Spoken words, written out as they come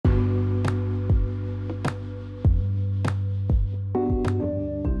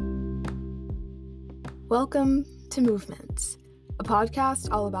Welcome to Movements, a podcast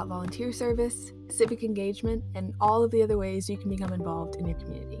all about volunteer service, civic engagement, and all of the other ways you can become involved in your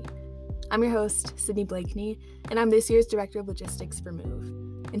community. I'm your host, Sydney Blakeney, and I'm this year's Director of Logistics for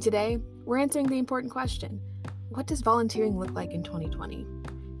Move. And today, we're answering the important question, what does volunteering look like in 2020?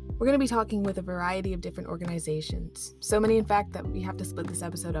 We're going to be talking with a variety of different organizations, so many in fact that we have to split this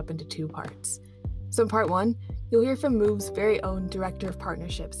episode up into two parts. So in part one, you'll hear from Move's very own Director of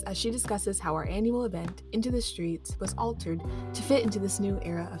Partnerships as she discusses how our annual event, Into the Streets, was altered to fit into this new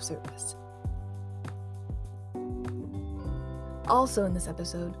era of service. Also in this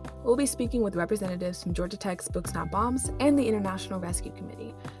episode, we'll be speaking with representatives from Georgia Tech's Books Not Bombs and the International Rescue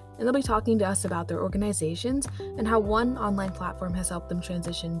Committee, and they'll be talking to us about their organizations and how one online platform has helped them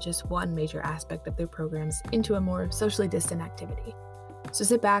transition just one major aspect of their programs into a more socially distant activity. So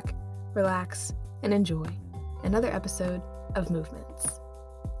sit back, relax, and enjoy another episode of Movements.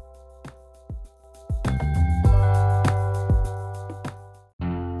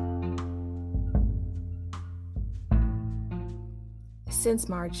 Since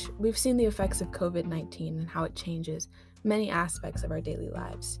March, we've seen the effects of COVID-19 and how it changes many aspects of our daily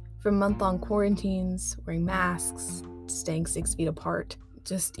lives. From month-long quarantines, wearing masks, staying 6 feet apart,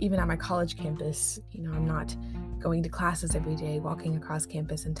 just even at my college campus, I'm not going to classes every day, walking across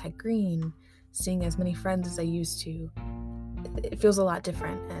campus in Tech Green, seeing as many friends as I used to. It feels a lot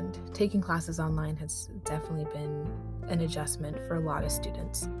different, and taking classes online has definitely been an adjustment for a lot of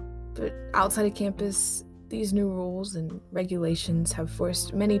students. But outside of campus, these new rules and regulations have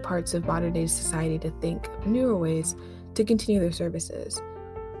forced many parts of modern-day society to think of newer ways to continue their services.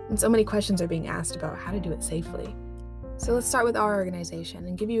 And so many questions are being asked about how to do it safely. So let's start with our organization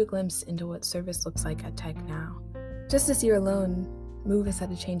and give you a glimpse into what service looks like at Tech now. Just this year alone, Move has had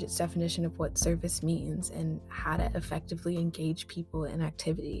to change its definition of what service means and how to effectively engage people in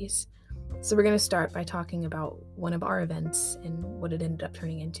activities. So we're going to start by talking about one of our events and what it ended up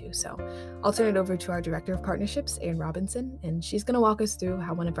turning into. So I'll turn it over to our Director of Partnerships, Erin Robinson, and she's going to walk us through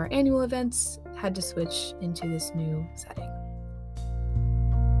how one of our annual events had to switch into this new setting.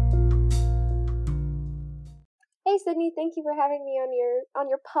 Hey Sydney, thank you for having me on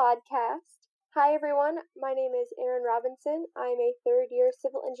your podcast. Hi everyone, my name is Erin Robinson. I'm a third-year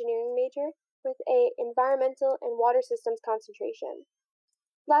civil engineering major with a environmental and water systems concentration.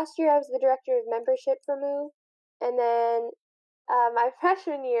 Last year I was the director of membership for Move, and then my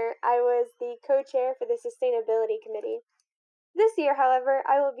freshman year I was the co-chair for the sustainability committee. This year, however,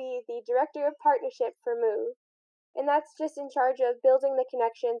 I will be the director of partnership for Move, and that's just in charge of building the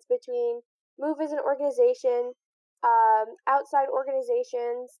connections between Move as an organization, outside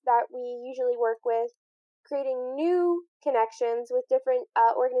organizations that we usually work with, creating new connections with different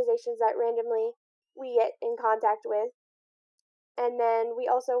organizations that randomly we get in contact with. And then we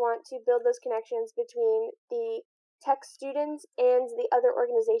also want to build those connections between the tech students and the other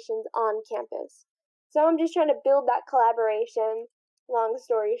organizations on campus. So I'm just trying to build that collaboration, long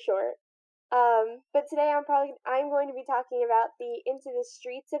story short. But today I'm going to be talking about the Into the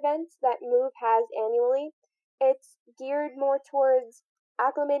Streets events that Move has annually. It's geared more towards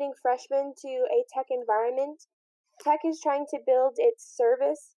acclimating freshmen to a tech environment. Tech is trying to build its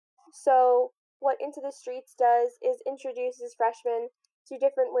service, so what Into the Streets does is introduces freshmen to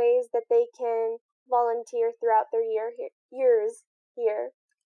different ways that they can volunteer throughout their years here.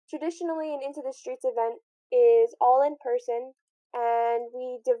 Traditionally, an Into the Streets event is all in person, and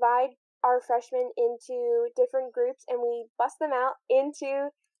we divide our freshmen into different groups and we bus them out into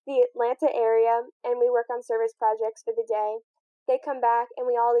the Atlanta area and we work on service projects for the day. They come back and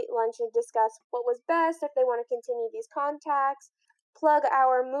we all eat lunch and discuss what was best, if they want to continue these contacts, plug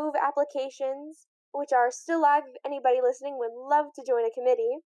our Move applications, which are still live if anybody listening would love to join a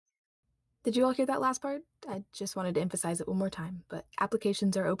committee. Did you all hear that last part? I just wanted to emphasize it one more time, but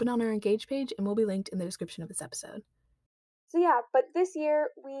applications are open on our Engage page and will be linked in the description of this episode. So yeah, but this year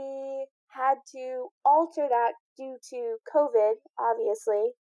we had to alter that due to COVID,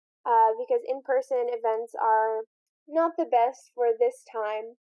 obviously, because in-person events are not the best for this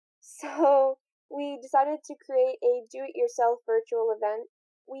time. So we decided to create a do-it-yourself virtual event.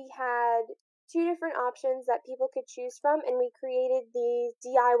 We had two different options that people could choose from, and we created these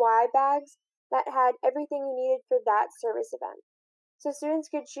DIY bags that had everything you needed for that service event. So students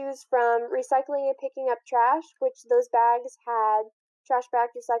could choose from recycling and picking up trash, which those bags had trash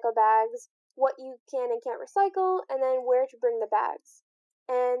bags, recycle bags, what you can and can't recycle, and then where to bring the bags.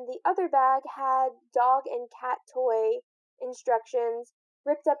 And the other bag had dog and cat toy instructions,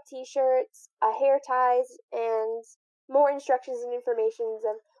 ripped up t-shirts, hair ties, and more instructions and informations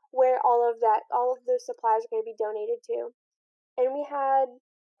of where all of those supplies are going to be donated to. And we had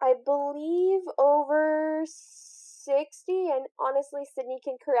I believe over 60, and honestly, Sydney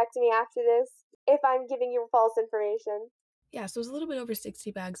can correct me after this if I'm giving you false information. Yeah, so it was a little bit over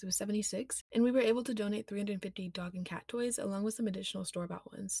 60 bags. It was 76, and we were able to donate 350 dog and cat toys along with some additional store-bought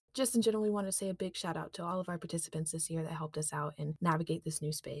ones. Just in general, we want to say a big shout out to all of our participants this year that helped us out and navigate this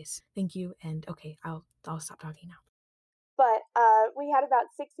new space. Thank you, and okay, I'll stop talking now. But we had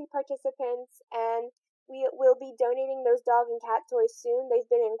about 60 participants, and we will be donating those dog and cat toys soon. They've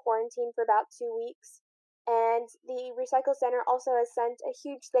been in quarantine for about 2 weeks. And the Recycle Center also has sent a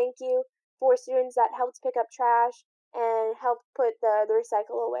huge thank you for students that helped pick up trash and helped put the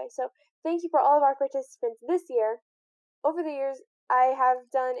recycle away. So thank you for all of our participants this year. Over the years, I have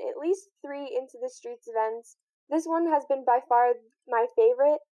done at least 3 Into the Streets events. This one has been by far my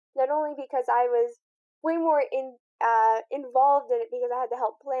favorite, not only because I was way more involved in it because I had to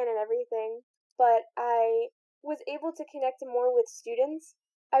help plan and everything, but I was able to connect more with students.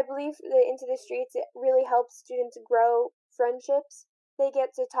 I believe that Into the Streets, it really helps students grow friendships. They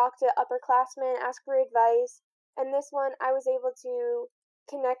get to talk to upperclassmen, ask for advice, and this one I was able to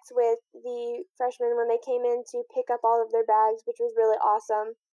connect with the freshmen when they came in to pick up all of their bags, which was really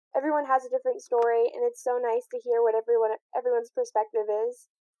awesome. Everyone has a different story, and it's so nice to hear what everyone's perspective is.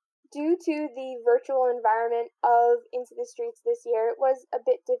 Due to the virtual environment of Into the Streets this year, it was a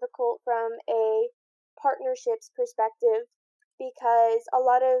bit difficult from a partnerships perspective because a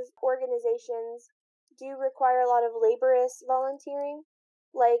lot of organizations do require a lot of laborious volunteering,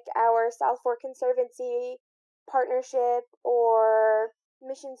 like our South Fork Conservancy partnership or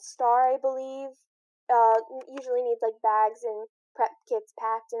Mission Star, I believe, usually needs like bags and prep kits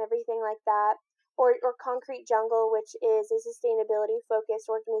packed and everything like that. Or Concrete Jungle, which is a sustainability focused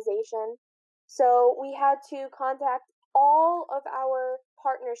organization. So we had to contact all of our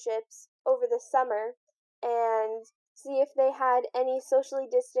partnerships over the summer and see if they had any socially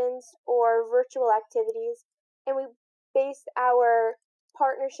distanced or virtual activities. And we based our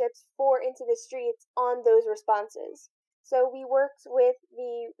partnerships for Into the Streets on those responses. So we worked with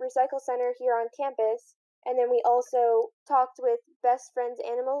the Recycle Center here on campus, and then we also talked with Best Friends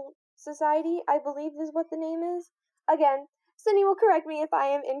Animal Society, I believe is what the name is. Again, Cindy will correct me if I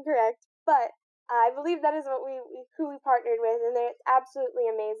am incorrect, but I believe that is what who we partnered with, and they're absolutely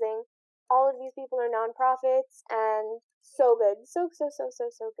amazing. All of these people are nonprofits and so good. So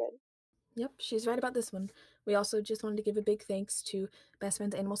good. Yep, she's right about this one. We also just wanted to give a big thanks to Best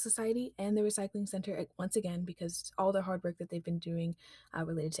Friends Animal Society and the Recycling Center once again because all the hard work that they've been doing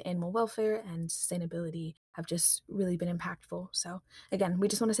related to animal welfare and sustainability have just really been impactful. So again, we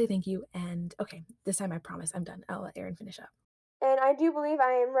just want to say thank you. And okay, this time I promise I'm done. I'll let Erin finish up. And I do believe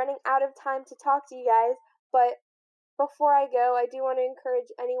I am running out of time to talk to you guys, but before I go, I do want to encourage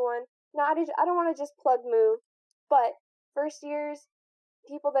anyone. I don't want to just plug Move, but first years,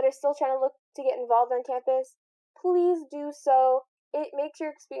 people that are still trying to look to get involved on campus, please do so. It makes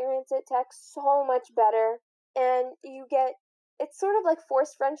your experience at Tech so much better, and it's sort of like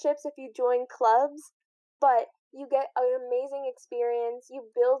forced friendships if you join clubs, but you get an amazing experience. You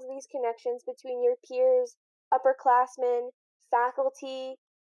build these connections between your peers, upperclassmen, faculty,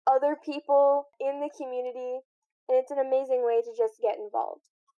 other people in the community, and it's an amazing way to just get involved.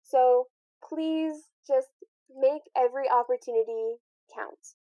 So please just make every opportunity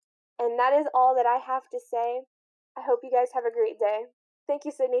count. And that is all that I have to say. I hope you guys have a great day. Thank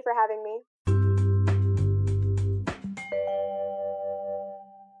you, Sydney, for having me.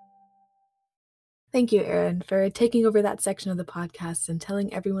 Thank you, Erin, for taking over that section of the podcast and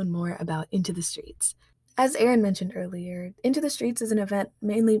telling everyone more about Into the Streets. As Erin mentioned earlier, Into the Streets is an event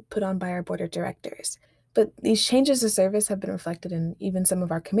mainly put on by our board of directors. But these changes to service have been reflected in even some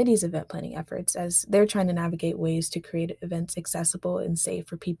of our committee's event planning efforts as they're trying to navigate ways to create events accessible and safe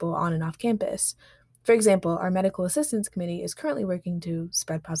for people on and off campus. For example, our medical assistance committee is currently working to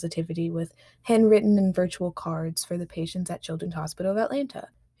spread positivity with handwritten and virtual cards for the patients at Children's Hospital of Atlanta.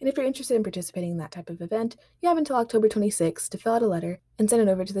 And if you're interested in participating in that type of event, you have until October 26th to fill out a letter and send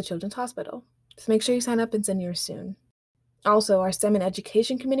it over to the Children's Hospital. So make sure you sign up and send yours soon. Also, our STEM and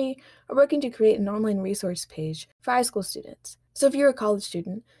Education Committee are working to create an online resource page for high school students. So if you're a college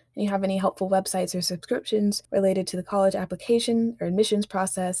student and you have any helpful websites or subscriptions related to the college application or admissions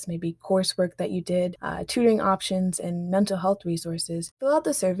process, maybe coursework that you did, tutoring options, and mental health resources, fill out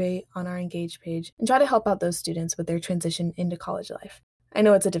the survey on our Engage page and try to help out those students with their transition into college life. I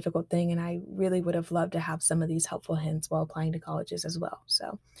know it's a difficult thing, and I really would have loved to have some of these helpful hints while applying to colleges as well.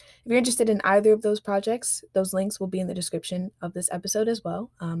 So if you're interested in either of those projects, those links will be in the description of this episode as well,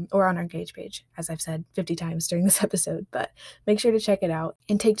 or on our Engage page, as I've said 50 times during this episode. But make sure to check it out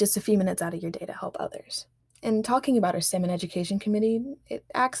and take just a few minutes out of your day to help others. And talking about our STEM and Education Committee, it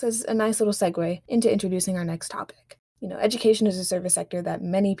acts as a nice little segue into introducing our next topic. Education is a service sector that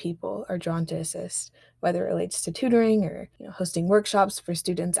many people are drawn to assist, whether it relates to tutoring or hosting workshops for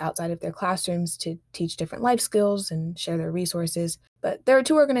students outside of their classrooms to teach different life skills and share their resources. But there are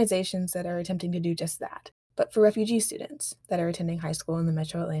two organizations that are attempting to do just that, but for refugee students that are attending high school in the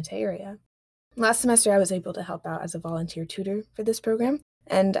Metro Atlanta area. Last semester, I was able to help out as a volunteer tutor for this program,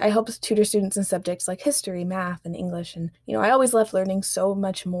 and I helped tutor students in subjects like history, math, and English. And, I always left learning so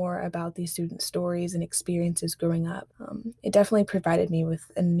much more about these students' stories and experiences growing up. It definitely provided me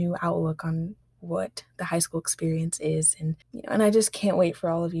with a new outlook on what the high school experience is. And I just can't wait for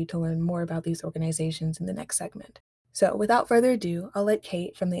all of you to learn more about these organizations in the next segment. So without further ado, I'll let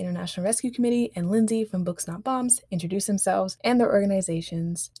Kate from the International Rescue Committee and Lindsay from Books Not Bombs introduce themselves and their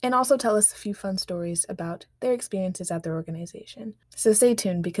organizations, and also tell us a few fun stories about their experiences at their organization. So stay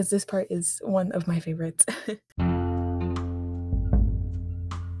tuned because this part is one of my favorites.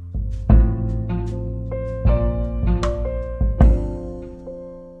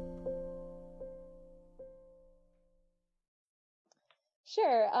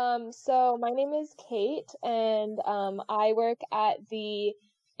 Sure. So my name is Kate, and I work at the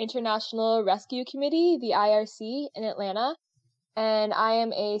International Rescue Committee, the IRC, in Atlanta, and I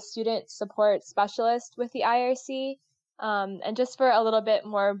am a student support specialist with the IRC. And just for a little bit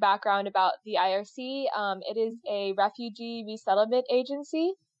more background about the IRC, it is a refugee resettlement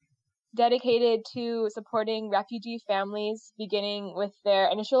agency dedicated to supporting refugee families beginning with their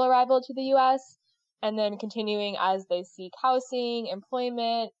initial arrival to the U.S. and then continuing as they seek housing,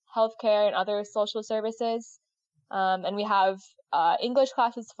 employment, healthcare, and other social services. And we have English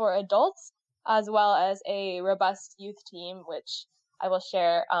classes for adults, as well as a robust youth team, which I will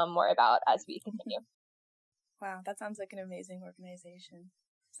share more about as we continue. Wow, that sounds like an amazing organization.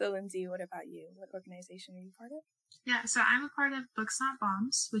 So Lindsay, what about you? What organization are you part of? Yeah, so I'm a part of Books Not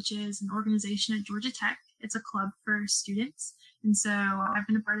Bombs, which is an organization at Georgia Tech. It's a club for students. And so I've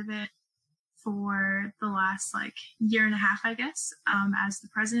been a part of it for the last year and a half, I guess, as the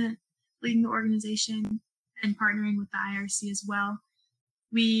president, leading the organization and partnering with the IRC as well.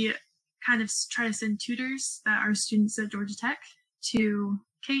 We kind of try to send tutors that are students at Georgia Tech to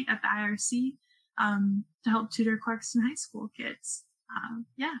Kate at the IRC to help tutor Clarkston High School kids.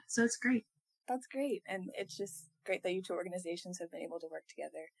 So it's great. That's great. And it's just great that you two organizations have been able to work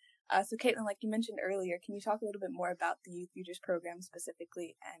together. So Caitlin, like you mentioned earlier, can you talk a little bit more about the Youth Futures program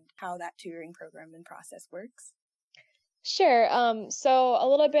specifically and how that tutoring program and process works? Sure. So a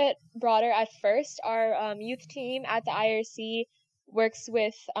little bit broader at first, our youth team at the IRC works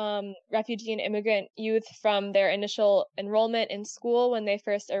with refugee and immigrant youth from their initial enrollment in school when they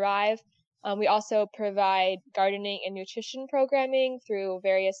first arrive. We also provide gardening and nutrition programming through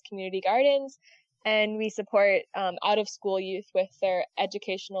various community gardens, and we support out-of-school youth with their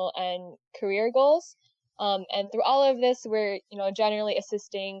educational and career goals. And through all of this, we're generally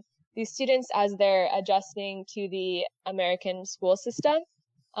assisting these students as they're adjusting to the American school system.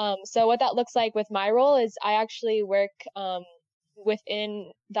 So what that looks like with my role is I actually work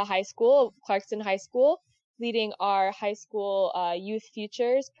within the high school, Clarkston High School, leading our high school Youth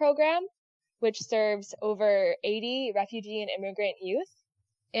Futures program, which serves over 80 refugee and immigrant youth.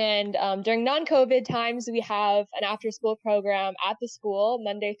 And during non-COVID times, we have an after-school program at the school,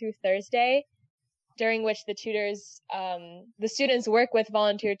 Monday through Thursday, during which the students work with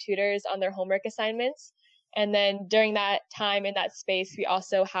volunteer tutors on their homework assignments. And then during that time in that space, we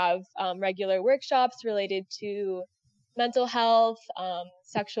also have regular workshops related to mental health,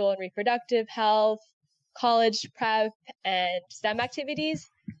 sexual and reproductive health, college prep, and STEM activities.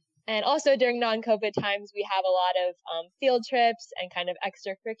 And also during non-COVID times, we have a lot of field trips and kind of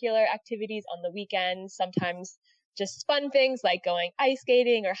extracurricular activities on the weekends, sometimes just fun things like going ice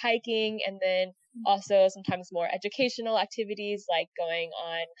skating or hiking, and then also sometimes more educational activities like going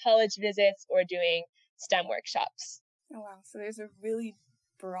on college visits or doing STEM workshops. Oh, wow. So there's a really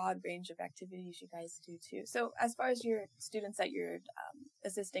broad range of activities you guys do too. So as far as your students that you're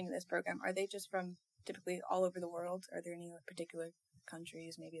assisting in this program, are they just from typically all over the world? Are there any particular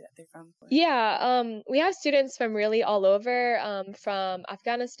countries maybe that they're from? Yeah, we have students from really all over, from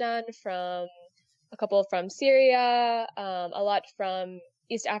Afghanistan, from a couple from Syria, a lot from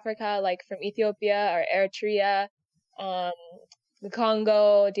East Africa, like from Ethiopia or Eritrea, the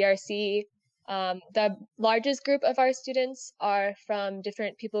Congo, DRC. The largest group of our students are from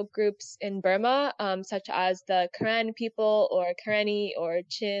different people groups in Burma, such as the Karen people or Karenni or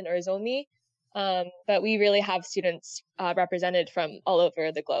Chin or Zomi. But we really have students represented from all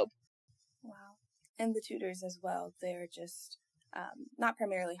over the globe. Wow. And the tutors as well, they're just not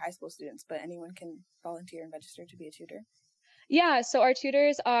primarily high school students, but anyone can volunteer and register to be a tutor? Yeah, so our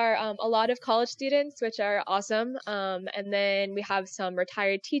tutors are a lot of college students, which are awesome. And then we have some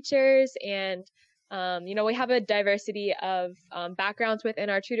retired teachers and we have a diversity of backgrounds within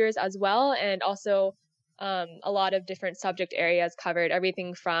our tutors as well, and also a lot of different subject areas covered,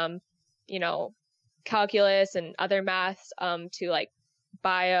 everything from, calculus and other maths to like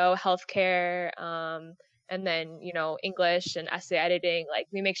bio, healthcare, and then, English and essay editing. Like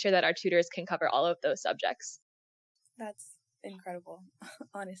we make sure that our tutors can cover all of those subjects. That's incredible,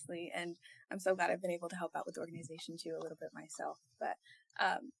 honestly. And I'm so glad I've been able to help out with the organization too a little bit myself. But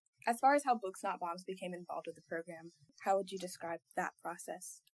as far as how Books Not Bombs became involved with the program, how would you describe that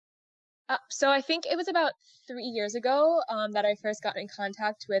process? So I think it was about 3 years ago that I first got in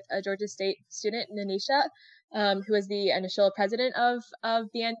contact with a Georgia State student, Nanisha, who was the initial president of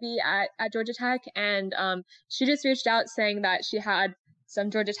BNB at Georgia Tech. And she just reached out saying that she had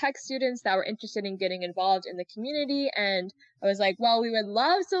some Georgia Tech students that were interested in getting involved in the community. And I was like, well, we would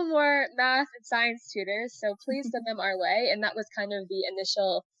love some more math and science tutors, so please send them our way. And that was kind of the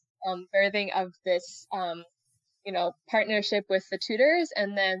initial birthing of this partnership with the tutors,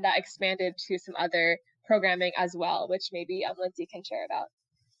 and then that expanded to some other programming as well, which maybe Lindsay can share about.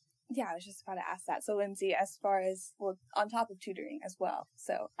 Yeah, I was just about to ask that. So Lindsay, as far as, well, on top of tutoring as well,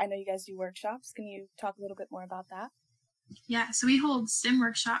 so I know you guys do workshops. Can you talk a little bit more about that? Yeah, so we hold STEM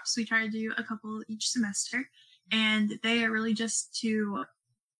workshops. We try to do a couple each semester, and they are really just to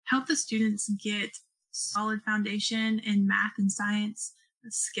help the students get solid foundation in math and science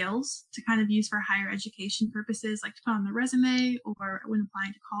skills to kind of use for higher education purposes, like to put on the resume, or when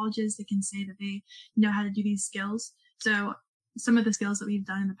applying to colleges, they can say that they know how to do these skills. So some of the skills that we've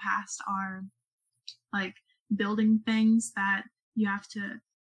done in the past are like building things that you have to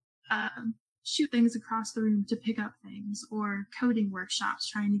shoot things across the room to pick up things, or coding workshops,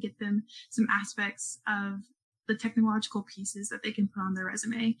 trying to get them some aspects of the technological pieces that they can put on their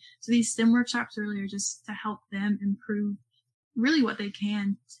resume. So these STEM workshops really are just to help them improve really what they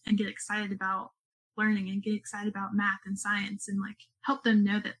can and get excited about learning and get excited about math and science, and like help them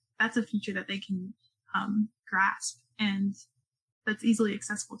know that that's a future that they can grasp and that's easily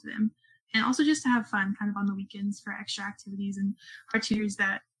accessible to them. And also just to have fun kind of on the weekends for extra activities. And our tutors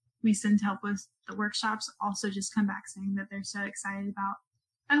that we send to help with the workshops also just come back saying that they're so excited about,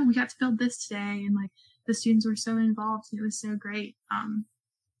 oh, we got to build this today, and like the students were so involved and it was so great.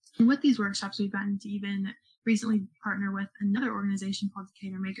 And with these workshops, we've gotten to even recently partner with another organization called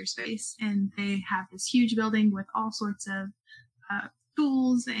Decatur Makerspace, and they have this huge building with all sorts of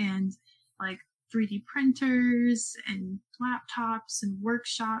tools and like 3D printers and laptops and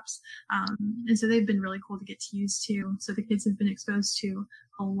workshops. And so they've been really cool to get to use too. So the kids have been exposed to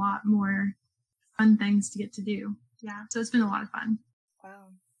a lot more fun things to get to do. Yeah, so it's been a lot of fun. Wow.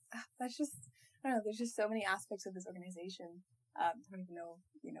 That's just, I don't know, there's just so many aspects of this organization. I don't even know,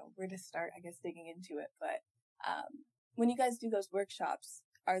 where to start, I guess, digging into it. But when you guys do those workshops,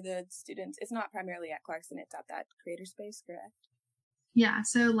 are the students, it's not primarily at Clarkson, it's at that creator space, correct? Yeah,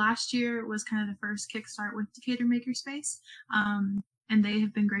 so last year was kind of the first kickstart with Decatur Makerspace, and they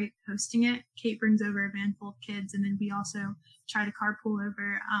have been great hosting it. Kate brings over a van full of kids, and then we also try to carpool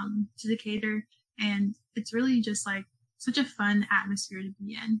over to Decatur, and it's really just like such a fun atmosphere to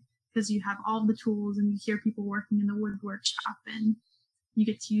be in, because you have all the tools and you hear people working in the wood workshop, and you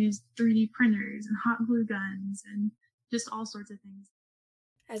get to use 3D printers and hot glue guns and just all sorts of things.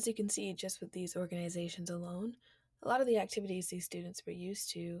 As you can see, just with these organizations alone, a lot of the activities these students were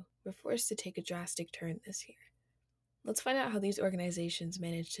used to were forced to take a drastic turn this year. Let's find out how these organizations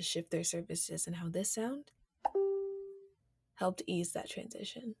managed to shift their services and how this sound helped ease that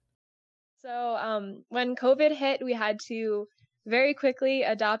transition. So when COVID hit, we had to very quickly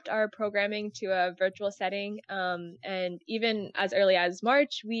adopt our programming to a virtual setting. And even as early as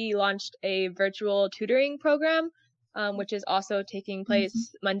March, we launched a virtual tutoring program, which is also taking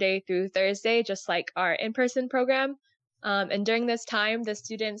place Monday through Thursday, just like our in-person program. And during this time, the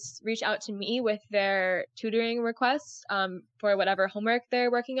students reach out to me with their tutoring requests for whatever homework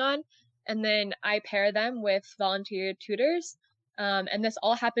they're working on. And then I pair them with volunteer tutors. And this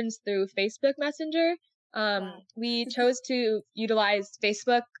all happens through Facebook Messenger. We chose to utilize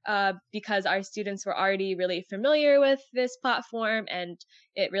Facebook because our students were already really familiar with this platform, and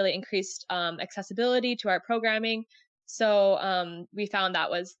it really increased accessibility to our programming. So we found that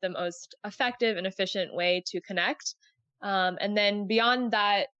was the most effective and efficient way to connect. And then beyond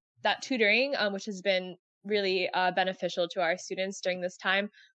that tutoring, which has been really beneficial to our students during this time,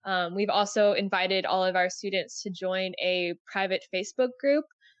 we've also invited all of our students to join a private Facebook group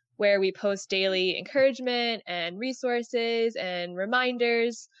where we post daily encouragement and resources and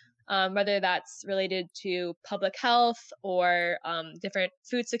reminders, whether that's related to public health or different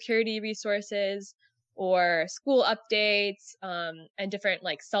food security resources or school updates, and different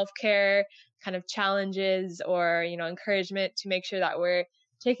like self-care kind of challenges or, encouragement to make sure that we're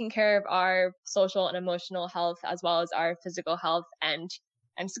taking care of our social and emotional health as well as our physical health and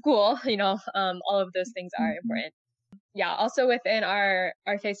school. All of those things are important. Yeah, also within our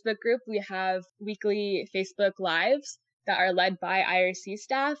Facebook group, we have weekly Facebook Lives that are led by IRC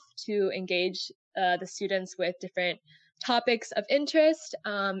staff to engage the students with different topics of interest.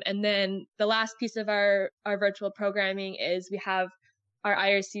 And then the last piece of our virtual programming is we have our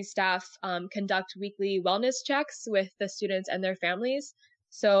IRC staff conduct weekly wellness checks with the students and their families.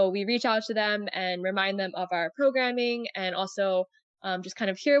 So we reach out to them and remind them of our programming, and also just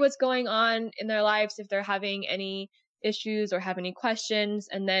kind of hear what's going on in their lives if they're having any issues or have any questions.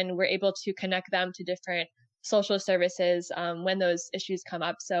 And then we're able to connect them to different social services when those issues come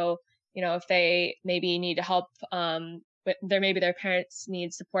up. So, if they maybe need help, maybe their parents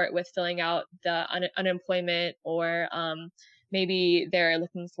need support with filling out the unemployment, or maybe they're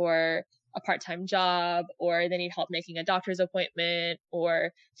looking for a part-time job, or they need help making a doctor's appointment,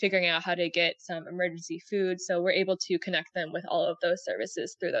 or figuring out how to get some emergency food. So we're able to connect them with all of those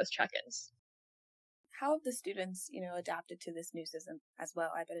services through those check-ins. How have the students, adapted to this new system as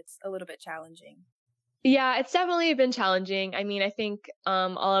well? I bet it's a little bit challenging. Yeah, it's definitely been challenging. I mean, I think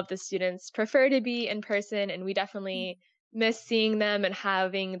all of the students prefer to be in person, and we definitely miss seeing them and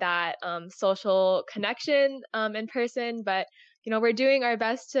having that social connection in person. But we're doing our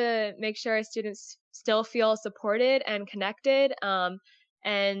best to make sure our students still feel supported and connected.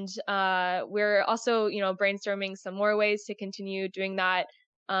 And we're also, brainstorming some more ways to continue doing that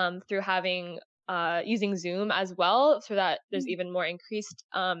through having using Zoom as well, so that there's even more increased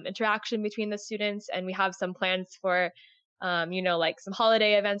interaction between the students. And we have some plans for, like some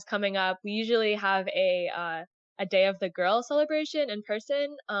holiday events coming up. We usually have a Day of the Girl celebration in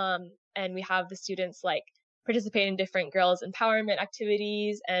person, and we have the students like participate in different girls empowerment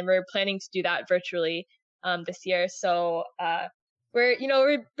activities, and we're planning to do that virtually this year. So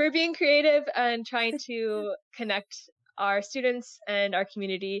we're being creative and trying to connect our students and our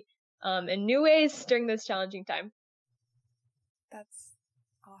community in new ways during this challenging time. That's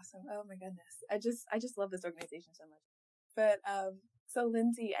awesome. Oh my goodness. I just love this organization so much. But so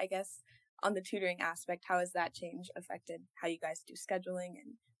Lindsay, I guess on the tutoring aspect, how has that change affected how you guys do scheduling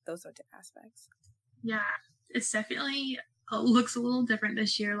and those sorts of aspects? Yeah, it's definitely looks a little different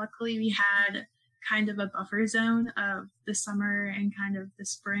this year. Luckily, we had kind of a buffer zone of the summer and kind of the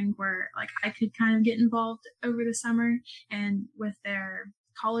spring where like I could kind of get involved over the summer, and with their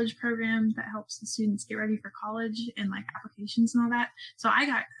college program that helps the students get ready for college and like applications and all that. So I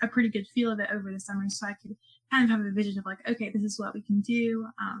got a pretty good feel of it over the summer, so I could kind of have a vision of like, okay, this is what we can do.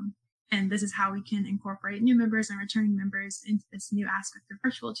 And this is how we can incorporate new members and returning members into this new aspect of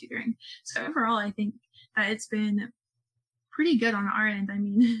virtual tutoring. So overall, I think that it's been pretty good on our end. I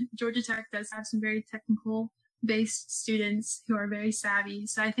mean, Georgia Tech does have some very technical based students who are very savvy.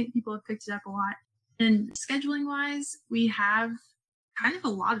 So I think people have picked it up a lot. And scheduling wise, we have kind of a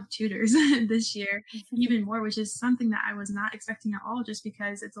lot of tutors this year, even more, which is something that I was not expecting at all, just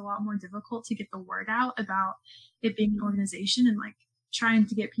because it's a lot more difficult to get the word out about it being an organization, and like trying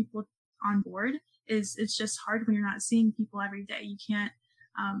to get people on board it's just hard when you're not seeing people every day. You can't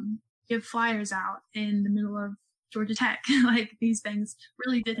give flyers out in the middle of Georgia Tech. Like these things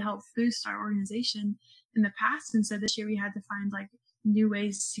really did help boost our organization in the past. And so this year we had to find like new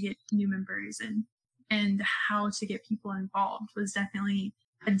ways to get new members, and how to get people involved was definitely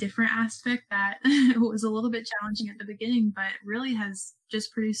a different aspect that was a little bit challenging at the beginning, but really has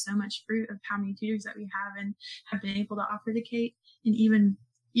just produced so much fruit of how many tutors that we have and have been able to offer to Kate, and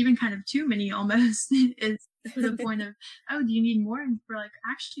even kind of too many almost is to the point of, oh, do you need more? And we're like,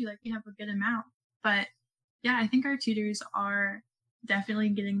 actually, like we have a good amount. But yeah, I think our tutors are definitely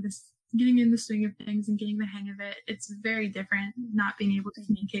getting in the swing of things and getting the hang of it. It's very different not being able to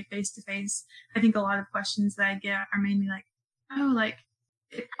communicate face to face. I think a lot of questions that I get are mainly like, oh, like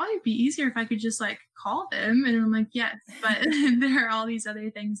it'd probably be easier if I could just like call them. And I'm like, yes, but there are all these other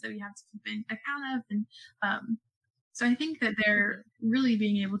things that we have to keep in account of. And so I think that they're really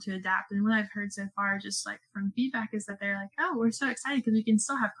being able to adapt. And what I've heard so far, just like from feedback, is that they're like, oh, we're so excited because we can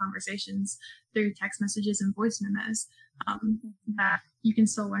still have conversations through text messages and voice memos, that you can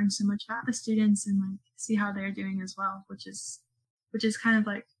still learn so much about the students and like see how they're doing as well, which is kind of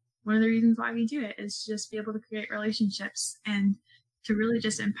like one of the reasons why we do it, is to just be able to create relationships and to really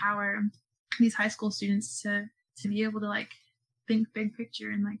just empower these high school students to be able to like think big picture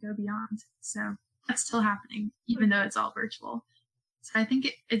and like go beyond. So that's still happening, even though it's all virtual. So I think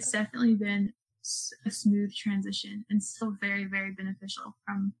it's definitely been a smooth transition and still very, very beneficial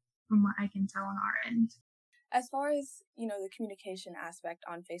from what I can tell on our end. As far as, the communication aspect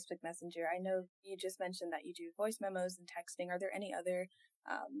on Facebook Messenger, I know you just mentioned that you do voice memos and texting. Are there any other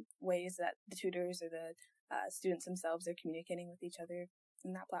ways that the tutors or the students themselves are communicating with each other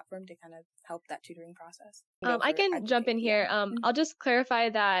in that platform to kind of help that tutoring process? I can jump in here. I'll just clarify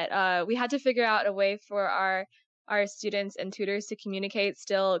that we had to figure out a way for our students and tutors to communicate,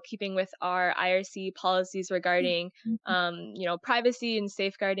 still keeping with our IRC policies regarding, privacy and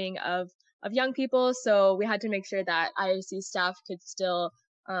safeguarding of young people. So we had to make sure that IRC staff could still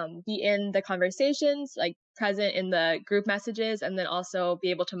be in the conversations, like present in the group messages, and then also be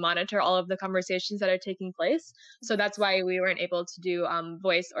able to monitor all of the conversations that are taking place. So that's why we weren't able to do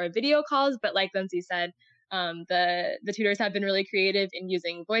voice or video calls. But like Lindsay said, the tutors have been really creative in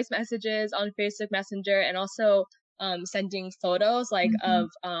using voice messages on Facebook Messenger, and also sending photos like of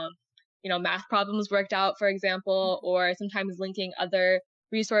math problems worked out, for example, or sometimes linking other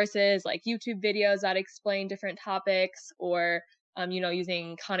resources like YouTube videos that explain different topics, or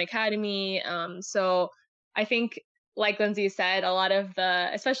using Khan Academy. So I think, like Lindsay said,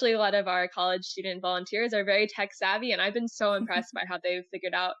 especially a lot of our college student volunteers are very tech savvy, and I've been so impressed by how they've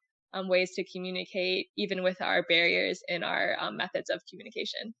figured out ways to communicate, even with our barriers in our methods of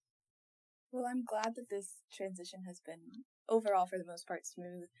communication. Well, I'm glad that this transition has been overall, for the most part,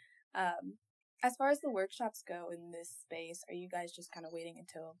 smooth. As far as the workshops go in this space, are you guys just kind of waiting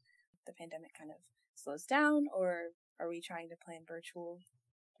until the pandemic kind of slows down, or are we trying to plan virtual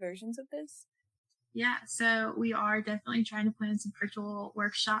versions of this? Yeah, so we are definitely trying to plan some virtual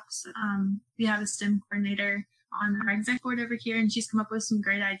workshops. We have a STEM coordinator on our exec board over here, and she's come up with some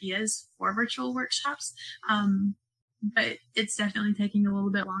great ideas for virtual workshops. But it's definitely taking a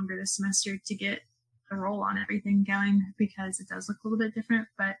little bit longer this semester to get the roll on everything going, because it does look a little bit different.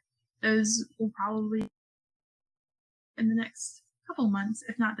 But those will probably in the next couple months,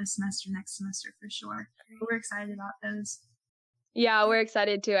 if not this semester, next semester for sure. But we're excited about those. Yeah, we're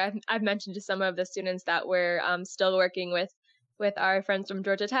excited too. I've mentioned to some of the students that we're still working with our friends from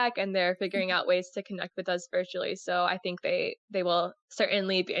Georgia Tech, and they're figuring out ways to connect with us virtually. So I think they will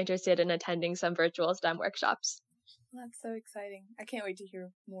certainly be interested in attending some virtual STEM workshops. Well, that's so exciting. I can't wait to hear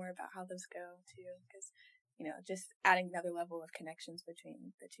more about how those go too, because just adding another level of connections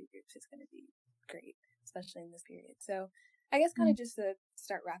between the two groups is going to be great, especially in this period. So I guess kind of just to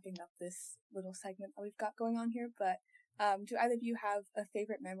start wrapping up this little segment that we've got going on here, but do either of you have a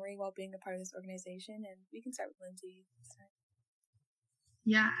favorite memory while being a part of this organization? And we can start with Lindsay.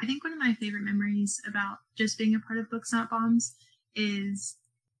 Yeah, I think one of my favorite memories about just being a part of Books Not Bombs is,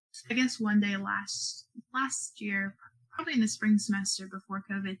 I guess, one day last year, probably in the spring semester before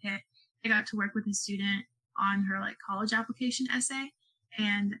COVID hit, I got to work with a student on her college application essay.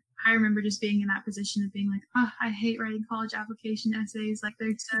 And I remember just being in that position of being like, oh, I hate writing college application essays.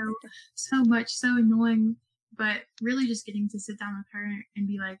 They're so annoying. But really just getting to sit down with her and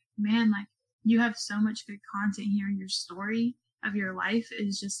be like, man, you have so much good content here, and your story of your life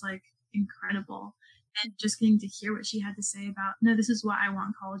is just incredible. And just getting to hear what she had to say about, no, this is what I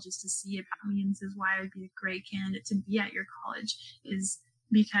want colleges to see about me, and this is why I would be a great candidate to be at your college, is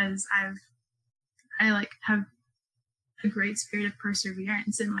because I have a great spirit of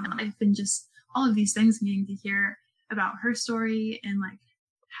perseverance in my life, and just all of these things, needing to hear about her story and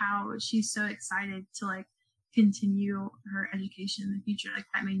how she's so excited to continue her education in the future.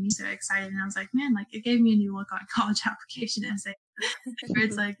 That made me so excited. And I was like, man, it gave me a new look on college application essay. Where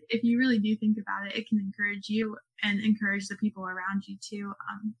it's if you really do think about it, it can encourage you and encourage the people around you too.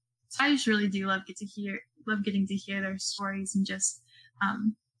 So I just really do love getting to hear their stories, and just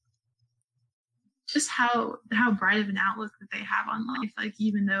how bright of an outlook that they have on life,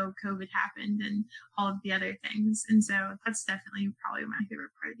 even though COVID happened and all of the other things. And so that's definitely probably my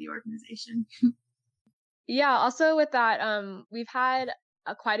favorite part of the organization. Yeah, also with that, we've had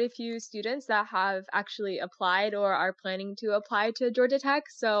quite a few students that have actually applied or are planning to apply to Georgia Tech.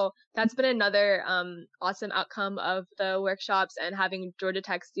 So that's been another awesome outcome of the workshops and having Georgia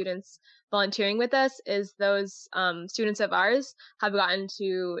Tech students volunteering with us, is those students of ours have gotten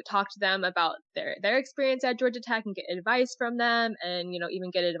to talk to them about their experience at Georgia Tech and get advice from them, and even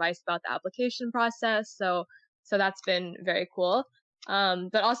get advice about the application process. So that's been very cool.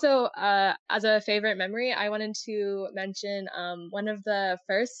 But also, as a favorite memory, I wanted to mention one of the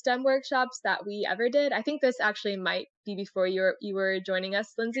first STEM workshops that we ever did. I think this actually might be before you were joining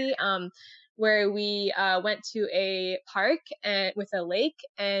us, Lindsay, where we went to a park with a lake,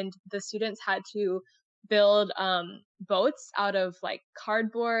 and the students had to build boats out of like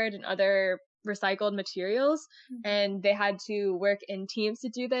cardboard and other recycled materials, and they had to work in teams to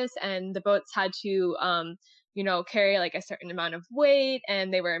do this, and the boats had to carry like a certain amount of weight,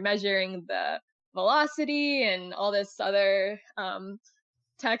 and they were measuring the velocity and all this other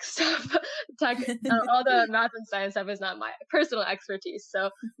tech stuff. All the math and science stuff is not my personal expertise, so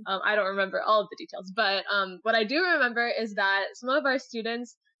I don't remember all of the details. But what I do remember is that a lot of our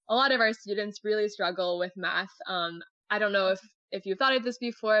students really struggle with math. I don't know if you've thought of this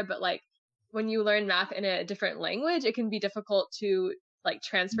before, but like when you learn math in a different language, it can be difficult to like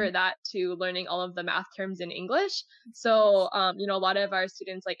transfer that to learning all of the math terms in English. So, a lot of our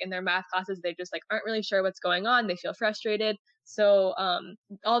students, like in their math classes, they just like aren't really sure what's going on. They feel frustrated. So,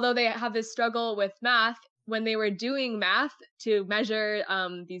 although they have this struggle with math, when they were doing math to measure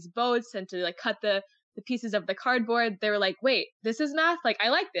these boats and to like cut the pieces of the cardboard, they were like, wait, this is math? Like, I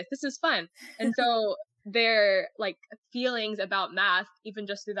like this. This is fun. And so their like feelings about math, even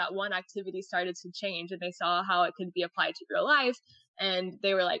just through that one activity, started to change, and they saw how it could be applied to real life, and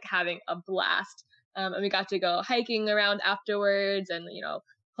they were like having a blast. And we got to go hiking around afterwards and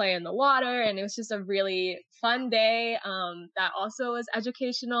play in the water, and it was just a really fun day that also was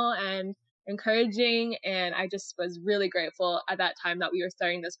educational and encouraging. And I just was really grateful at that time that we were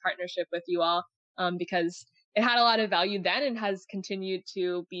starting this partnership with you all, because it had a lot of value then and has continued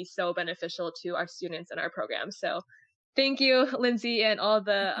to be so beneficial to our students and our program. So thank you, Lindsay, and all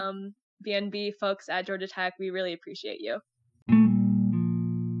the BNB folks at Georgia Tech. We really appreciate you.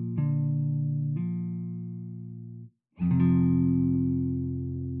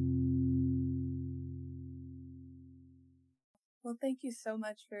 Well, thank you so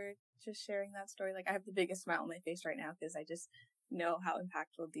much for just sharing that story. Like, I have the biggest smile on my face right now because I just know how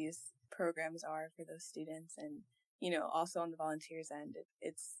impactful these programs are for those students, and also on the volunteers end,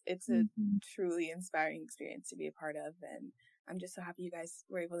 it's a truly inspiring experience to be a part of. And I'm just so happy you guys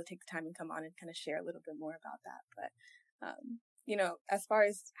were able to take the time and come on and kind of share a little bit more about that. But as far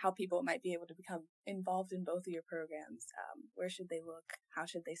as how people might be able to become involved in both of your programs, where should they look? How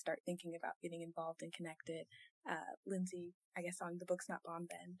should they start thinking about getting involved and connected? Lindsay, I guess on the Books Not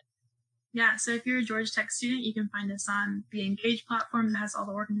Bombed end. Yeah, so if you're a Georgia Tech student, you can find us on the Engage platform that has all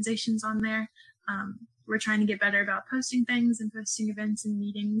the organizations on there. We're trying to get better about posting things and posting events and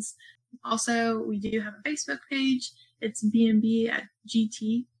meetings. Also, we do have a Facebook page. It's BNB at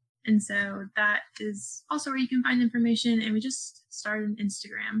GT. And so that is also where you can find information. And we just started an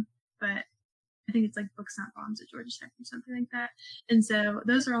Instagram, but I think it's like Books Not Bombs at Georgia Tech or something like that. And so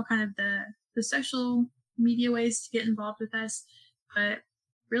those are all kind of the social media ways to get involved with us. But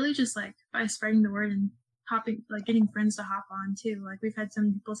really just like by spreading the word and getting friends to hop on too. Like we've had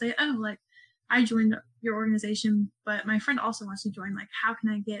some people say, oh, like I joined your organization, but my friend also wants to join. Like, how can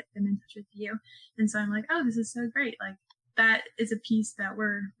I get them in touch with you? And so I'm like, oh, this is so great. Like that is a piece that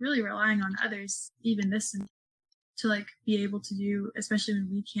we're really relying on others, even this, to like be able to do, especially when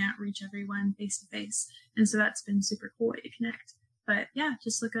we can't reach everyone face to face. And so that's been super cool way to connect. But yeah,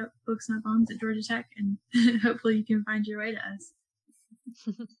 just look up Books Not Bombs at Georgia Tech, and hopefully you can find your way to us.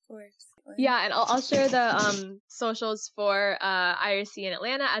 Of course. Yeah, and I'll share the socials for IRC in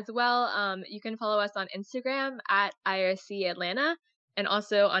Atlanta as well. You can follow us on Instagram at IRC Atlanta, and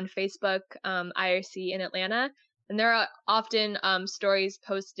also on Facebook, IRC in Atlanta. And there are often stories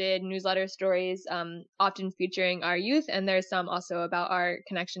posted, newsletter stories, often featuring our youth, and there's some also about our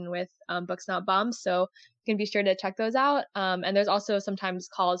connection with Books Not Bombs, so you can be sure to check those out. And there's also sometimes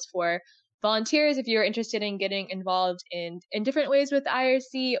calls for volunteers if you're interested in getting involved in different ways with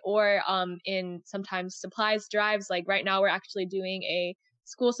IRC, or in sometimes supplies drives. Like right now we're actually doing a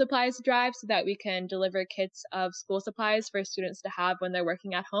school supplies drive so that we can deliver kits of school supplies for students to have when they're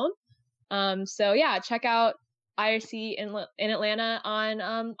working at home. So yeah, check out IRC in Atlanta on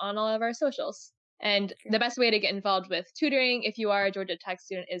all of our socials. And the best way to get involved with tutoring, if you are a Georgia Tech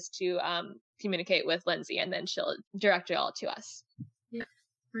student, is to communicate with Lindsay, and then she'll direct you all to us. Yep,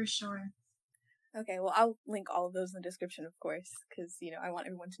 for sure. Okay, well, I'll link all of those in the description, of course, because, I want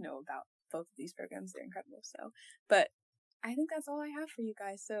everyone to know about both of these programs. They're incredible. So, but I think that's all I have for you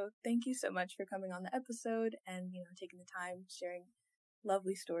guys. So thank you so much for coming on the episode and, taking the time, sharing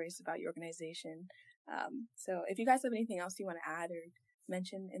lovely stories about your organization. So if you guys have anything else you want to add or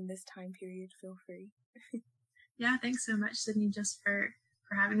mention in this time period, feel free. Yeah, thanks so much, Sydney, just for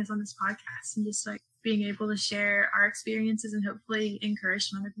having us on this podcast and just like being able to share our experiences and hopefully encourage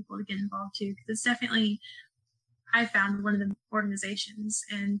some other people to get involved too. Because it's definitely, I found one of the organizations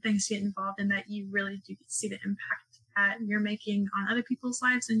and things to get involved in that you really do see the impact that you're making on other people's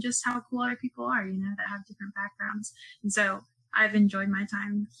lives and just how cool other people are, that have different backgrounds. And so I've enjoyed my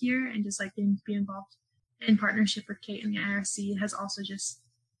time here and just like getting to be involved in partnership with Kate and the IRC has also just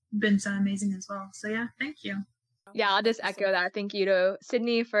been so amazing as well. So yeah, thank you. Yeah, I'll just echo that. Thank you to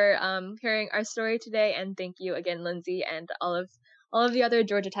Sydney for hearing our story today, and thank you again, Lindsay, and all of the other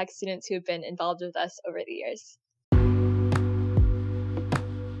Georgia Tech students who have been involved with us over the years.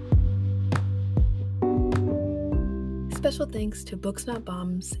 Special thanks to Books Not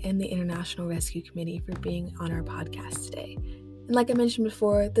Bombs and the International Rescue Committee for being on our podcast today. And like I mentioned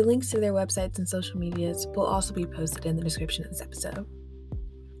before, the links to their websites and social medias will also be posted in the description of this episode.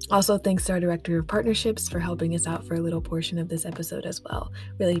 Also, thanks to our Director of Partnerships for helping us out for a little portion of this episode as well.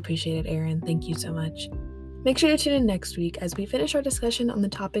 Really appreciate it, Erin. Thank you so much. Make sure to tune in next week as we finish our discussion on the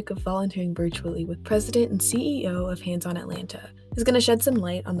topic of volunteering virtually with President and CEO of Hands On Atlanta, who's going to shed some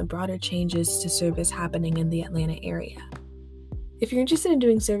light on the broader changes to service happening in the Atlanta area. If you're interested in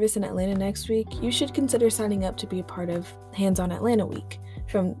doing service in Atlanta next week, you should consider signing up to be a part of Hands On Atlanta Week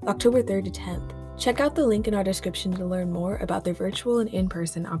from October 3rd to 10th. Check out the link in our description to learn more about their virtual and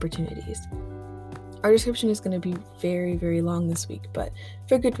in-person opportunities. Our description is going to be very, very long this week, but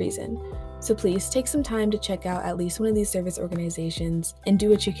for good reason. So please take some time to check out at least one of these service organizations and do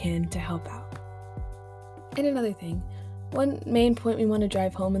what you can to help out. And another thing, one main point we want to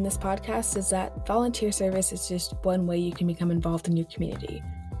drive home in this podcast is that volunteer service is just one way you can become involved in your community.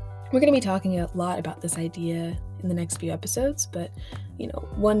 We're going to be talking a lot about this idea in the next few episodes, but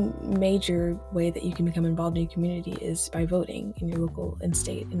one major way that you can become involved in your community is by voting in your local and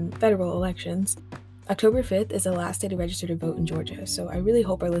state and federal elections. October 5th is the last day to register to vote in Georgia, so I really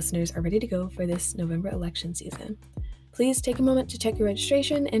hope our listeners are ready to go for this November election season. Please take a moment to check your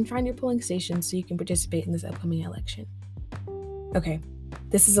registration and find your polling station so you can participate in this upcoming election. Okay,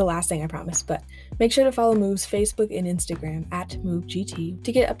 this is the last thing I promise, but make sure to follow Move's Facebook and Instagram at MoveGT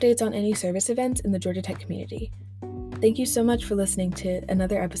to get updates on any service events in the Georgia Tech community. Thank you so much for listening to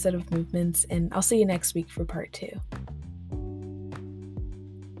another episode of Movements, and I'll see you next week for part 2.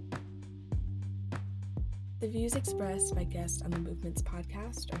 The views expressed by guests on the Movements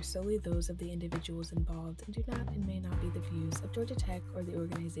podcast are solely those of the individuals involved and do not and may not be the views of Georgia Tech or the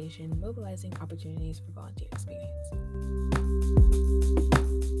organization mobilizing opportunities for volunteer experience.